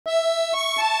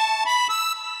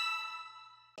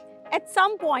At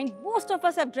some point, most of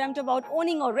us have dreamt about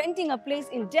owning or renting a place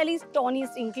in Delhi's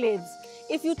tawniest enclaves.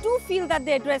 If you too feel that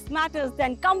the address matters,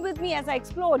 then come with me as I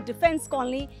explore Defence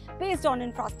Colony based on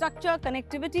infrastructure,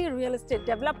 connectivity, real estate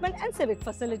development and civic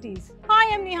facilities.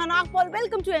 Hi, I'm Neha Nagpal.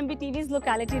 Welcome to MBTV's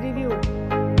Locality Review.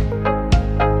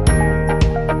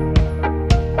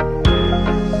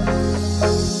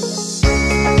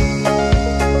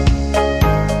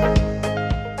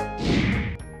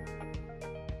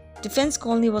 Defence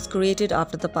Colony was created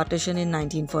after the partition in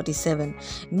 1947.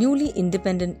 Newly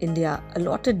independent India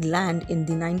allotted land in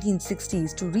the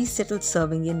 1960s to resettle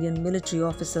serving Indian military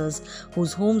officers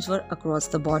whose homes were across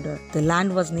the border. The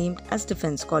land was named as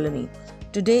Defence Colony.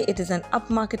 Today, it is an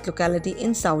upmarket locality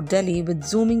in South Delhi with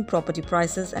zooming property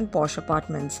prices and posh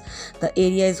apartments. The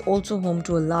area is also home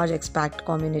to a large expat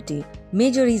community.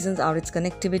 Major reasons are its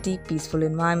connectivity, peaceful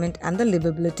environment, and the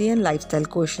livability and lifestyle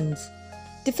quotients.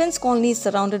 Defence Colony is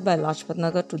surrounded by Lajpat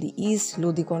Nagar to the east,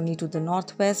 Lodhi Colony to the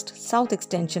northwest, South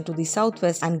Extension to the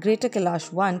southwest and Greater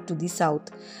Kailash-I to the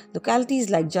south. Localities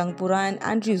like Jangpura and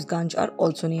Ganj are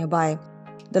also nearby.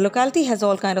 The locality has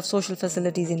all kinds of social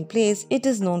facilities in place. It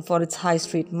is known for its high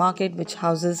street market, which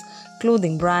houses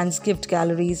clothing brands, gift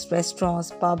galleries,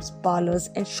 restaurants, pubs, parlors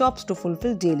and shops to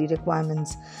fulfill daily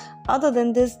requirements. Other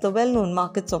than this, the well-known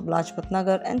markets of Lajpat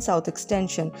Nagar and South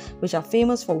Extension, which are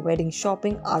famous for wedding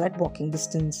shopping, are at walking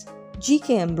distance.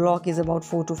 GKM block is about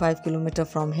 4 to 5 km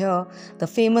from here. The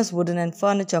famous wooden and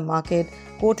furniture market,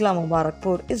 Kotla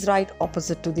Mubarakpur, is right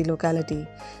opposite to the locality.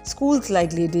 Schools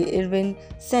like Lady Irwin,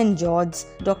 St. George's,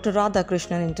 Dr.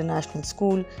 Radhakrishnan International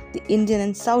School, the Indian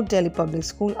and South Delhi Public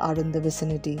School are in the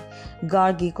vicinity.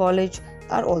 Gargi College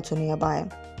are also nearby.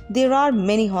 There are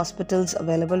many hospitals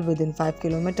available within 5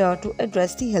 km to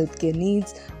address the healthcare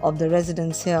needs of the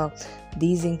residents here.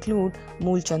 These include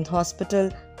Moolchand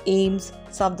Hospital, AIMS,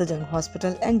 Safdarjung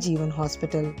Hospital and Jeevan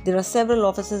Hospital. There are several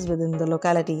offices within the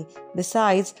locality.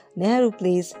 Besides, Nehru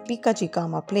Place, Pikachi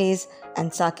Kama Place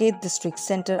and Saket District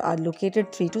Centre are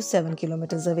located 3 to 7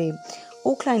 km away.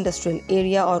 Okhla Industrial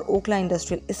Area or Okhla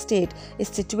Industrial Estate is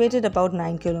situated about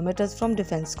 9 km from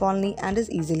Defence Colony and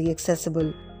is easily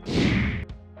accessible.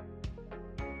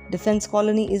 Defence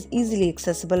Colony is easily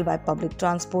accessible by public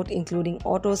transport including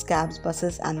autos, cabs,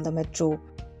 buses and the metro.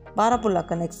 Barapulla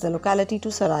connects the locality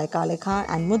to Sarai Kale Khan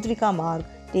and Mudrika Marg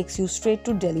takes you straight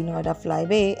to Delhi Noida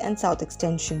Flyway and South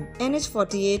Extension.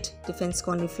 NH48, Defence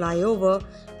Colony Flyover,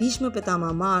 Bhishma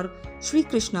Pitama Marg, Shri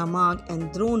Krishna Marg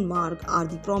and Drone Marg are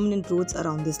the prominent roads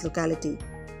around this locality.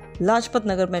 Lajpat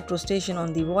Nagar Metro Station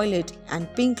on the Violet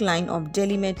and Pink Line of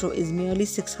Delhi Metro is merely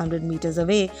 600 meters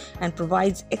away and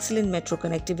provides excellent metro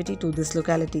connectivity to this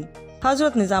locality.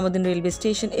 Hazrat Nizamuddin Railway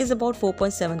Station is about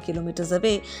 4.7 kilometers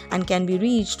away and can be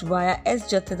reached via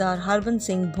S. Jathedar Harbans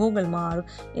Singh Bhogal Marg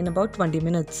in about 20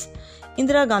 minutes.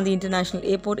 Indira Gandhi International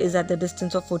Airport is at the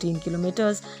distance of 14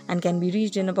 kilometers and can be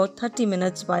reached in about 30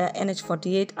 minutes via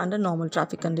NH48 under normal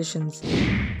traffic conditions.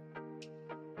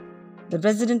 The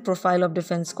resident profile of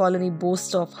Defence Colony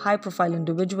boasts of high-profile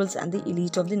individuals and the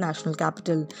elite of the national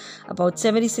capital. About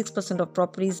 76% of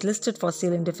properties listed for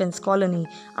sale in Defence Colony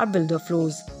are builder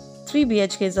floors. 3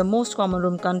 BHK is the most common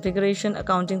room configuration,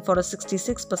 accounting for a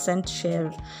 66%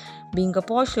 share. Being a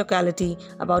posh locality,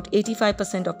 about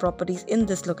 85% of properties in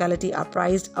this locality are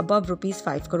priced above Rs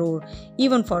 5 crore.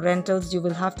 Even for rentals, you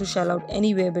will have to shell out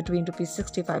anywhere between Rs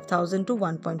 65,000 to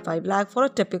 1.5 lakh for a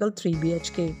typical 3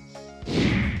 BHK.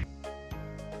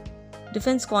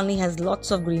 Defence Colony has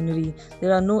lots of greenery.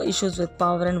 There are no issues with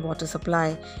power and water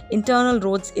supply. Internal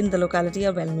roads in the locality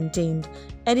are well maintained.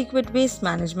 Adequate waste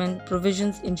management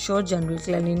provisions ensure general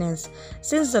cleanliness.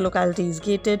 Since the locality is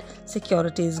gated,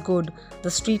 security is good. The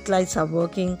street lights are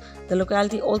working. The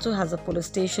locality also has a police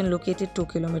station located 2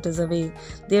 kilometers away.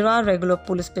 There are regular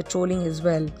police patrolling as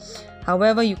well.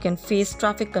 However, you can face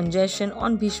traffic congestion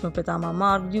on Bhishma Pitama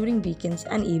Marg during weekends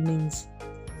and evenings.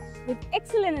 With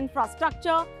excellent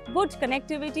infrastructure, good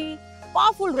connectivity,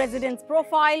 powerful residence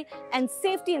profile and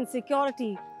safety and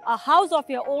security, a house of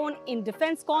your own in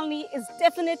Defence Colony is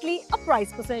definitely a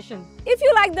prized possession. If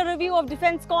you like the review of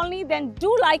Defence Colony, then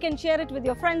do like and share it with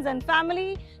your friends and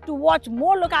family. To watch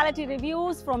more locality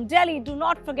reviews from Delhi, do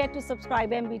not forget to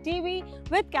subscribe MBTV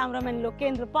with cameraman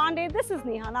Lokendra Pandey. This is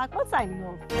Neha Nagpal signing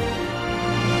off.